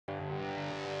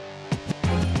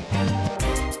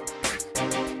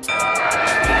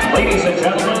Ladies and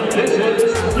gentlemen, this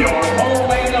is your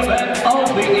main event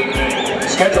of the evening.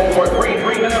 Scheduled for 3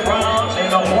 3-minute rounds in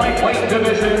the lightweight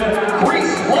division,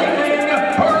 Grease Lightning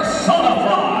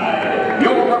personified.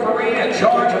 Your referee in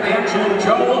charge of the action,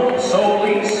 Joe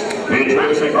Solis.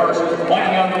 Introducing first,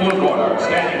 fighting on the blue corner,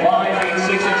 standing 5 feet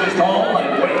 6 inches tall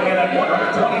and weighing in at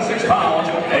 126 pounds,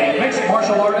 a mixed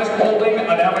martial artist holding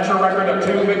an amateur record of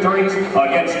 2 victories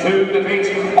against 2 defeats,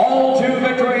 all 2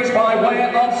 victories by way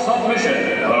of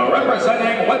submission.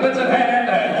 Representing weapons in hand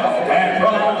and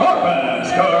from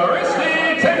Corpus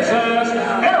Christi, Texas,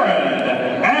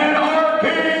 Aaron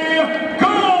Anarchy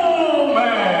Gomez.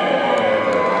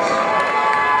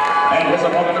 And his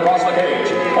opponent across the cage,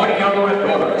 fighting on the red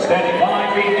corner, standing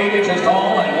 5 feet 8 inches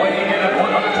tall and weighing in at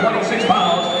 126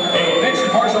 pounds, a mixed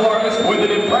martial artist with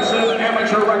an impressive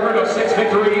amateur record of 6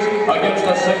 victories against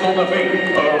a single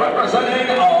defeat. Representing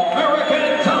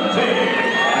American Top Team,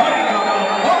 fighting out of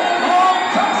Beltran,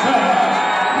 Texas,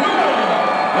 Will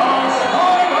the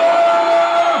Spider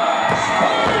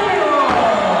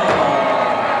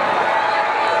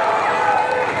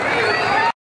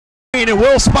Spidle. And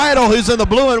Will Spidle, who's in the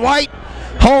blue and white,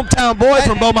 hometown boy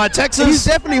from Beaumont, Texas. He's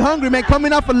definitely hungry, man.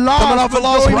 Coming off a loss. Coming off a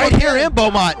loss right here in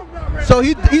Beaumont. So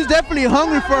he's definitely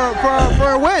hungry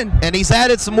for a win. And he's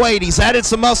added some weight. He's added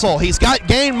some muscle. He's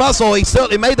gained muscle. He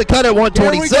made the cut at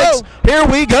 126. Here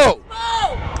we go.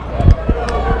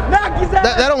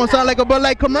 That don't sound like a Bud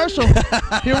Light commercial.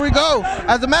 Here we go.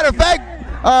 As a matter of fact,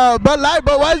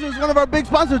 Budweiser is one of our big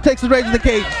sponsors. Texas Rage in the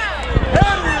Cage.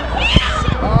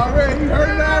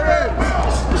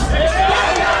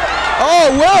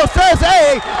 Oh, Will says,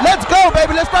 hey, let's go,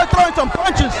 baby. Let's start throwing some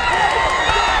punches.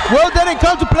 Will didn't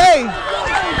come to play.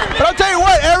 But I'll tell you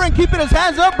what, Aaron keeping his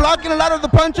hands up, blocking a lot of the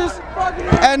punches,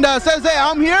 and says, hey,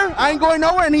 I'm here. I ain't going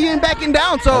nowhere, and he ain't backing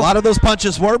down. So a lot of those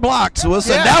punches were blocked. So we'll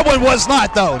say that one was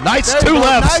not, though. Nice two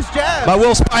lefts by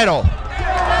Will Spidle.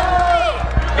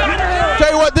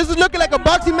 Tell you what, this is looking like a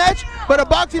boxing match, but a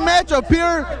boxing match of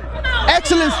pure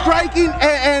excellent striking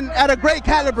and at a great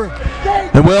caliber.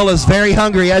 And Will is very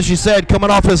hungry, as you said, coming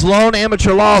off his lone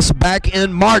amateur loss back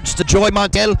in March to Joey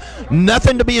Montiel.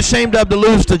 Nothing to be ashamed of to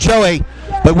lose to Joey,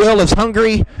 but Will is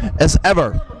hungry as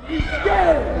ever.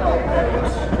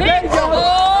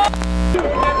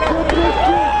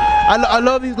 I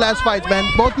love these last fights, man.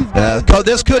 Both these guys.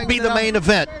 This could be the main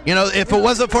event. You know, if it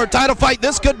wasn't for a title fight,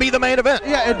 this could be the main event.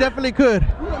 Yeah, it definitely could.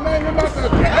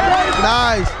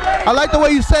 Nice. I like the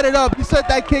way you set it up. You set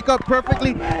that kick up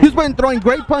perfectly. He's been throwing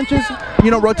great punches,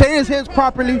 you know, rotating his hips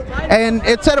properly, and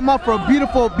it set him up for a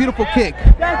beautiful, beautiful kick.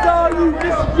 That's all you.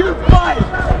 This is your fight.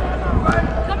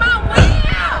 Come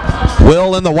on,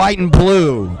 Will in the white and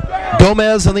blue.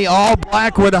 Gomez in the all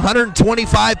black with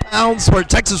 125 pounds for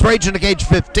Texas Rage in the Cage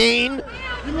 15.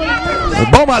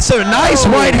 Beaumont said, nice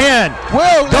right hand.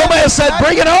 Will Gomez said,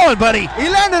 bring it on, buddy. He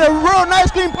landed a real nice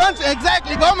clean punch.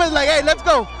 Exactly. Gomez like, hey, let's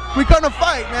go. We're going to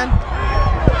fight, man.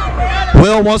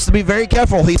 Will wants to be very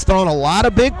careful. He's thrown a lot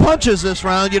of big punches this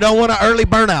round. You don't want an early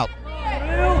burnout.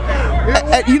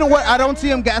 You know what? I don't see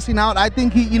him gassing out. I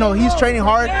think he, you know, he's training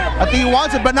hard. I think he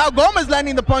wants it. But now Gomez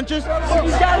landing the punches.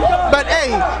 But hey,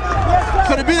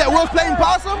 could it be that Will's playing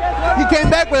possum? He came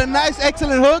back with a nice,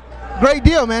 excellent hook. Great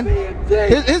deal, man.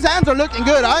 His hands are looking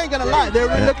good. I ain't gonna lie, they're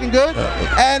really looking good,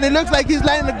 and it looks like he's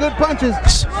landing the good punches.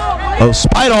 Oh,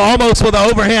 Spidle almost with an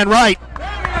overhand right.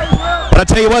 But I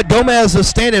tell you what, Gomez is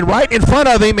standing right in front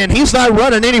of him, and he's not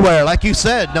running anywhere, like you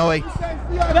said, Noe. Let's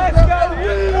go,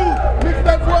 Will.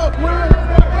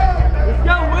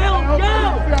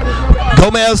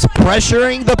 Gomez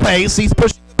pressuring the pace. He's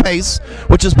pushing the pace,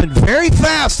 which has been very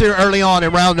fast here early on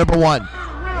in round number 1.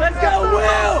 Let's go,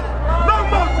 Will.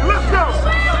 Let's go.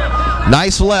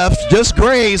 Nice left, just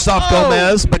grazed off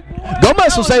Gomez, but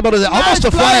Gomez was able to almost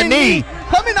a flying knee.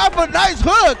 Coming off a nice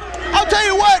hook. I'll tell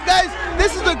you what, guys,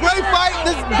 this is a great fight.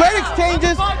 This is great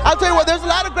exchanges. I'll tell you what, there's a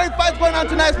lot of great fights going on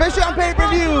tonight, especially on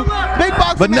pay-per-view. Big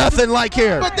boxing But matches. nothing like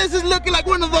here. But this is looking like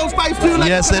one of those fights too. Like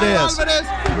yes, it is.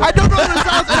 I don't know the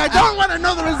results, and I don't want to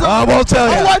know the results. I won't tell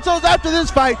you. I'll watch those after this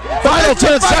fight. Final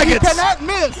 10 seconds you cannot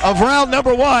miss. of round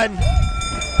number 1.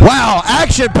 Wow,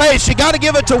 action pace. You got to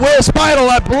give it to Will Spidle,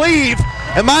 I believe.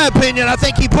 In my opinion, I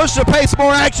think he pushed the pace,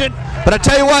 more action. But I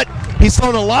tell you what, he's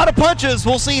thrown a lot of punches.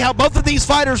 We'll see how both of these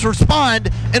fighters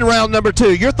respond in round number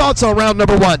 2. Your thoughts on round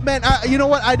number 1? Man, you know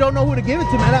what? I don't know who to give it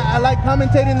to, man. I like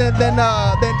commentating than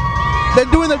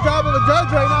doing the job of a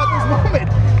judge right now at this moment,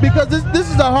 because this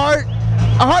is a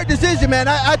hard decision, man.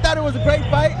 I thought it was a great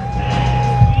fight.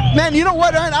 Man, you know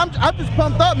what? I'm just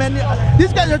pumped up, man.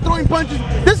 These guys are throwing punches.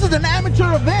 This is an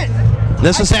amateur event.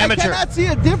 This is amateur. I cannot see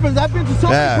a difference. I've been to so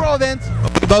many pro events.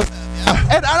 Both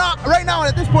And right now,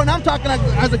 at this point, I'm talking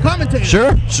as a commentator.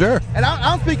 Sure. And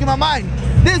I'm speaking my mind.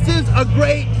 This is a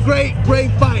great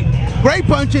fight. Great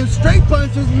punches, straight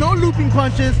punches, no looping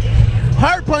punches,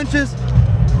 hard punches.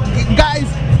 Guys,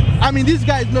 I mean, these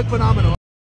guys look phenomenal.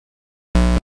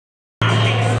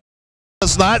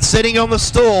 It's not sitting on the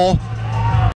stool.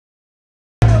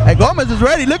 Hey, Gomez is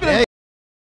ready. Look at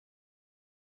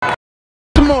him.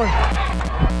 Some more.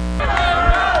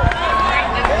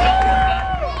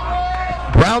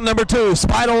 Round number 2,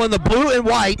 Spidle in the blue and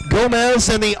white, Gomez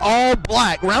in the all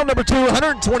black. Round number 2,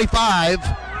 125.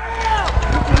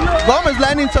 Gomez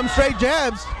landing some straight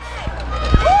jabs.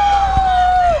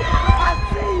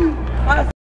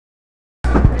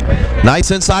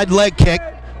 Nice inside leg kick,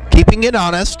 keeping it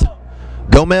honest.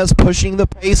 Gomez pushing the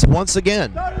pace once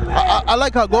again. I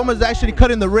like how Gomez is actually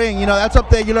cutting the ring. You know, that's up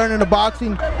there you learn in the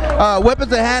boxing.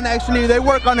 Weapons at hand, actually, they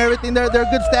work on everything. They're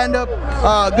good stand-up,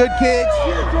 good kicks.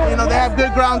 You know, they have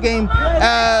good ground game.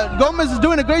 Gomez is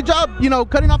doing a great job, you know,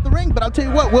 cutting off the ring. But I'll tell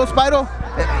you what, Will Spidle,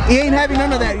 he ain't having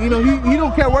none of that. You know, he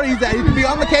don't care where he's at. He can be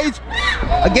on the cage,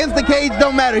 against the cage,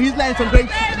 don't matter. He's landing some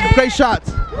great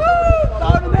shots.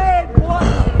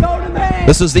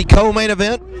 This is the co-main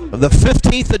event of the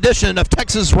 15th edition of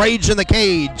Texas Rage in the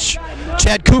Cage.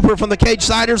 Chad Cooper from the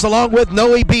Cagesiders along with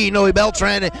Noe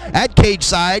Beltran at cage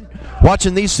side.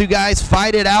 Watching these two guys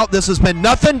fight it out. This has been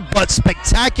nothing but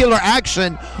spectacular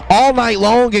action all night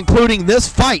long, including this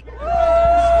fight.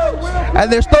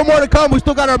 And there's still more to come. We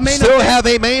still got our main event. Still have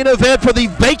a main event for the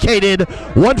vacated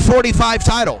 145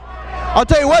 title. I'll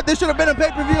tell you what, this should have been a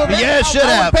pay-per-view event. Yeah, it should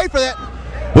have. I would pay for that.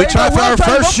 We tried for our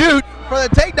first shoot. For the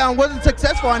takedown, wasn't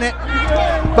successful on it.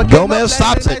 But Gomez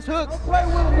stops it. Nice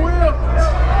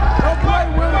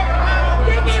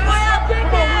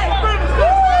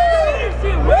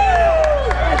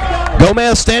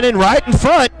Gomez standing right in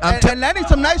front. And landing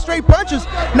some nice straight punches.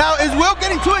 Now, is Will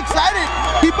getting too excited?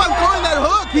 Keep on throwing that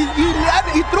hook. He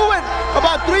threw it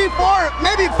about 3, 4,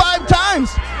 maybe 5 times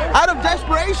out of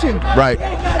desperation. Right.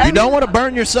 You don't want to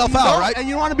burn yourself out, right? And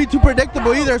you don't want to be too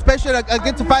predictable either, especially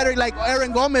against a fighter like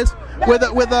Aaron Gomez with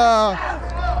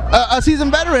a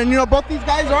seasoned veteran. You know, both these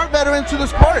guys are veterans to the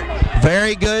sport.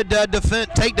 Very good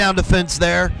takedown defense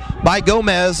there by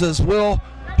Gomez as Will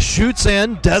shoots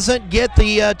in, doesn't get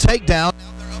the takedown. Now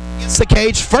they're up against the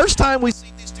cage. First time we've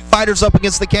seen these two fighters up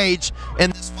against the cage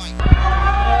in this fight.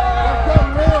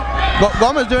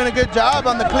 Gomez doing a good job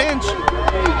on the clinch.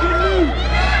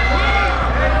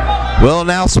 Will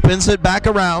now spins it back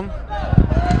around.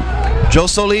 Joe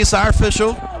Solis, our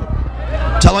official,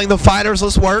 telling the fighters,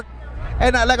 let's work.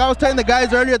 And like I was telling the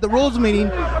guys earlier at the rules meeting,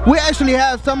 we actually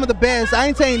have some of the best. I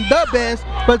ain't saying the best,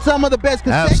 but some of the best.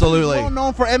 Absolutely. Well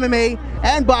known for MMA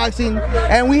and boxing,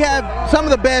 and we have some of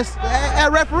the best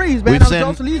referees. Man,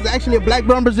 Joe Solis is actually a black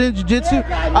belt in Brazilian Jiu-Jitsu.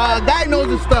 Guy knows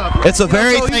his stuff. It's a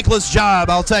very thankless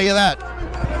job, I'll tell you that.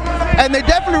 And they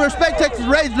definitely respect Texas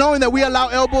Rage, knowing that we allow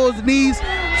elbows, knees,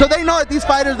 so they know that these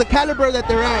fighters, the caliber that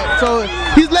they're at. So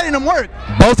he's letting them work.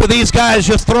 Both of these guys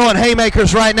just throwing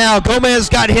haymakers right now. Gomez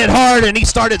got hit hard and he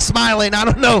started smiling. I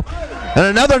don't know. And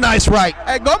another nice right.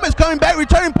 And Gomez coming back,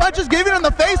 returning punches, giving him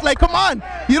the face. Like, come on,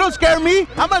 you don't scare me.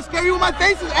 I'm gonna scare you with my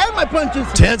faces and my punches.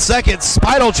 10 seconds.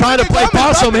 Spidle trying to play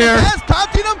possum here.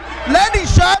 Taunting him, landing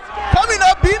shots, coming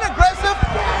up, being aggressive.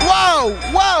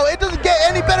 Wow, it doesn't get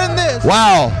any better than this.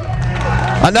 Wow.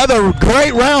 Another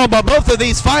great round by both of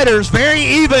these fighters. Very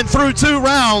even through 2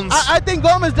 rounds. I think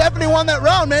Gomez definitely won that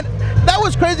round, man. That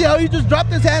was crazy how he just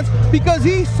dropped his hands because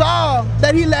he saw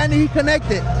that he landed, he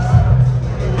connected.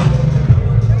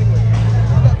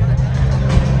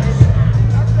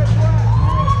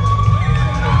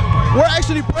 We're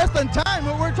actually pressed on time.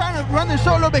 We're trying to run the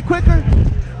show a little bit quicker.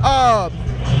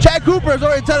 Chad Cooper is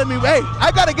already telling me, hey,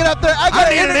 I gotta get up there. I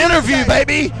gotta get an interview,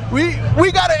 baby.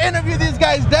 We gotta interview these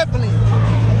guys definitely.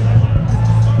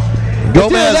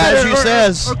 Gomez, as you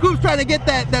says. Or Coop's trying to get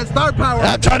that star power.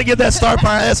 I'm trying to get that star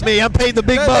power. That's me. I'm paid the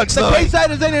big bucks. The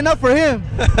Cagesiders ain't enough for him.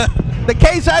 The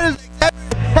Cagesiders.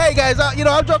 Hey guys, you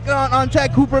know I'm joking on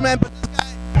Chad Cooper, man, but this guy,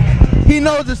 he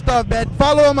knows his stuff, man.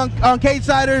 Follow him on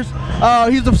Cagesiders.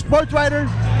 He's a sports writer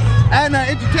and an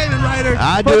entertainment writer.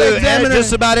 I do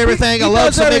just about everything. I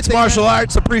love some mixed martial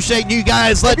arts. Appreciate you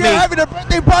guys. Let me. If you're having a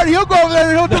birthday party, he'll go over there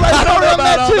and he'll do my story on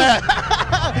that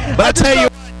too. But I tell you,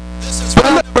 this is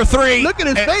round number 3. Look at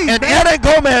his face, and man. Aaron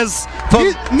Gomez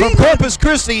from Corpus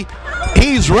Christi,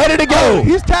 he's ready to go.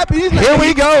 He's tapping. He's Here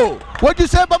we go. What'd you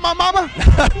say about my mama?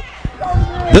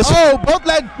 Both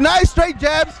like nice straight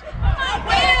jabs.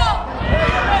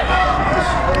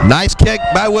 Nice kick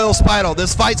by Will Spidle.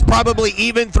 This fight's probably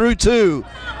even through 2.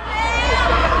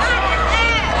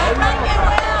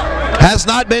 has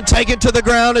not been taken to the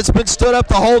ground. It's been stood up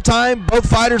the whole time. Both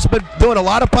fighters have been doing a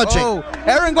lot of punching. Oh,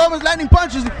 Aaron Gomez landing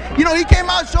punches. You know, he came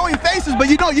out showing faces, but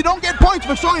you don't get points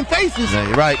for showing faces. Yeah,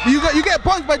 you're right. You get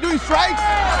points by doing strikes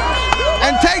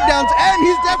and takedowns, and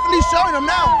he's definitely showing them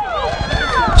now.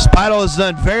 Spidle has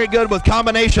done very good with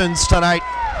combinations tonight.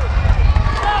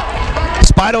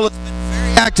 Spidle has been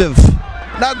very active.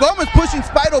 Now Gomez pushing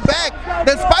Spidle back.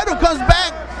 Then Spidle comes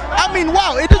back. I mean,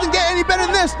 wow, it doesn't get any better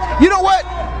than this. You know what?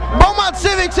 Beaumont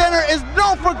Civic Center is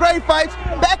known for great fights.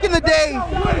 Back in the day,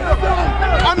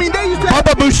 I mean, they used to have...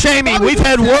 Bubba Buscemi, we've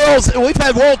had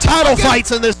world title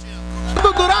fights in this.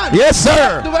 Duran. Yes,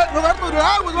 sir. Roberto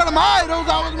Duran was one of my idols.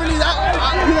 I was really,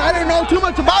 I didn't know too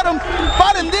much about him.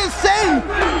 Fought in this same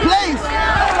place.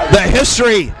 The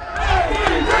history.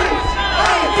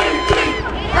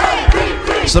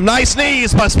 Some nice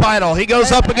knees by Spidle. He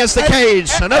goes up against the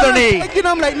cage. Another knee. Taking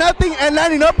him like nothing and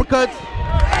landing uppercuts.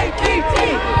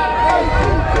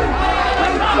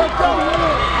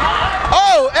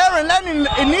 Oh, Aaron landing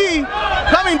a knee,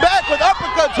 coming back with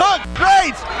uppercuts, hook,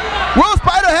 straights. Will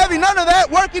Spidle having none of that,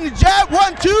 working the jab,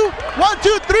 1, 2, 1,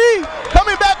 2, 3,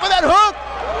 coming back with that hook.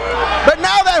 But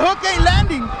now that hook ain't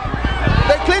landing.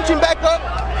 They're clinching back up.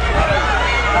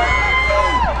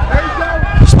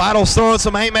 Spidle's throwing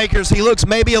some haymakers. He looks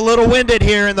maybe a little winded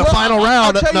here in the final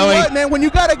round. I'll tell you what, man, when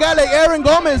you got a guy like Aaron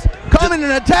Gomez coming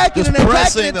and attacking and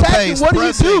attacking and attacking, what do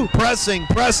you do? Pressing.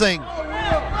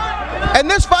 And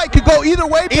this fight could go either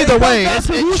way. Either way, it's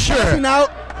who's sure. gassing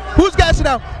out? Who's gassing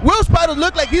out? Will Spidle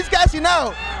look like he's gassing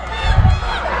out?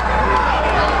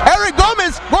 Aaron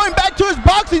Gomez going back to his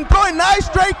boxing, throwing nice,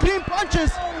 straight, clean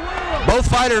punches. Both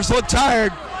fighters look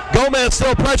tired. Gomez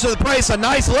still pressure the place. A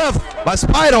nice left by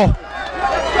Spidle.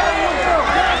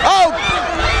 Oh!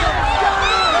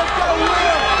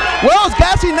 Will's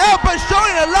gassing out, but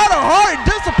showing a lot of heart and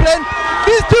discipline.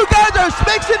 These two guys are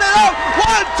mixing it up.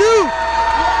 1, 2.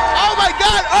 Oh my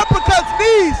God, uppercuts,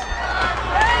 knees.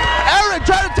 Aaron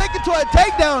trying to take it to a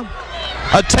takedown.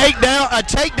 A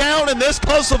takedown in this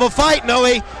close of a fight,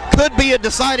 Noe, could be a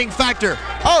deciding factor.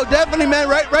 Oh, definitely, man.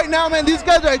 Right now, man, these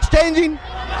guys are exchanging.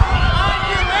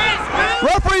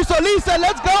 Referee Solis said,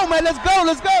 let's go, man, let's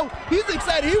go. He's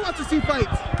excited, he wants to see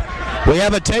fights. We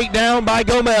have a takedown by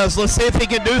Gomez. Let's see if he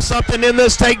can do something in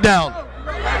this takedown.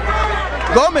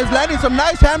 Gomez landing some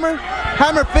nice hammer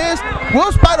fist.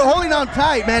 Will Spidle holding on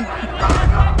tight, man.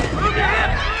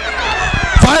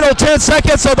 Final 10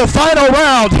 seconds of the final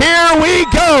round. Here we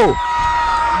go.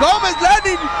 Gomez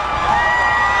landing.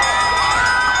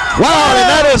 Wow, and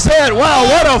that is it. Wow,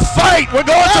 what a fight. We're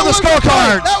going to the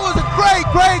scorecards. That was a great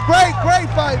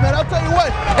fight, man. I'll tell you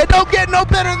what, it don't get no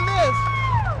better than this.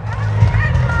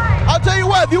 I'll tell you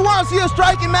what, if you want to see a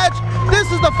striking match, this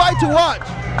is the fight to watch.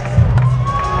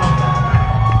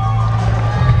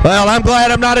 Well, I'm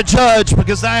glad I'm not a judge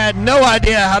because I had no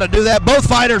idea how to do that. Both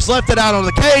fighters left it out on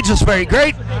the cage. It's very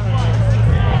great.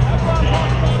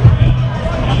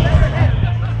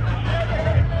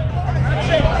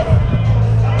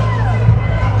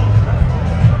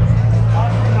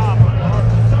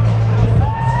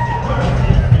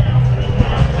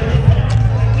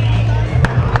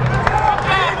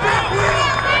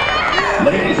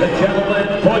 Ladies and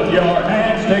gentlemen, put your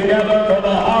hands together for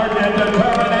the heart and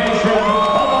determination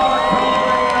of our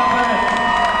co-main event.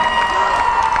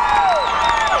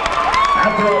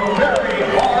 After a very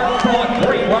hard-fought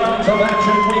 3 rounds of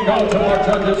action, we go to our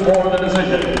judges for the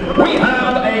decision. We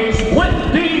have a split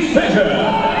decision.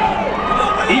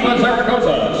 Eva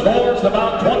Zaragoza scores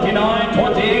about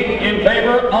 29-28 in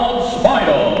favor of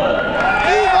Spidle.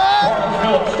 Carlos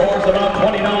Phillips scores about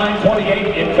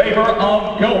 29-28 in favor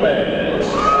of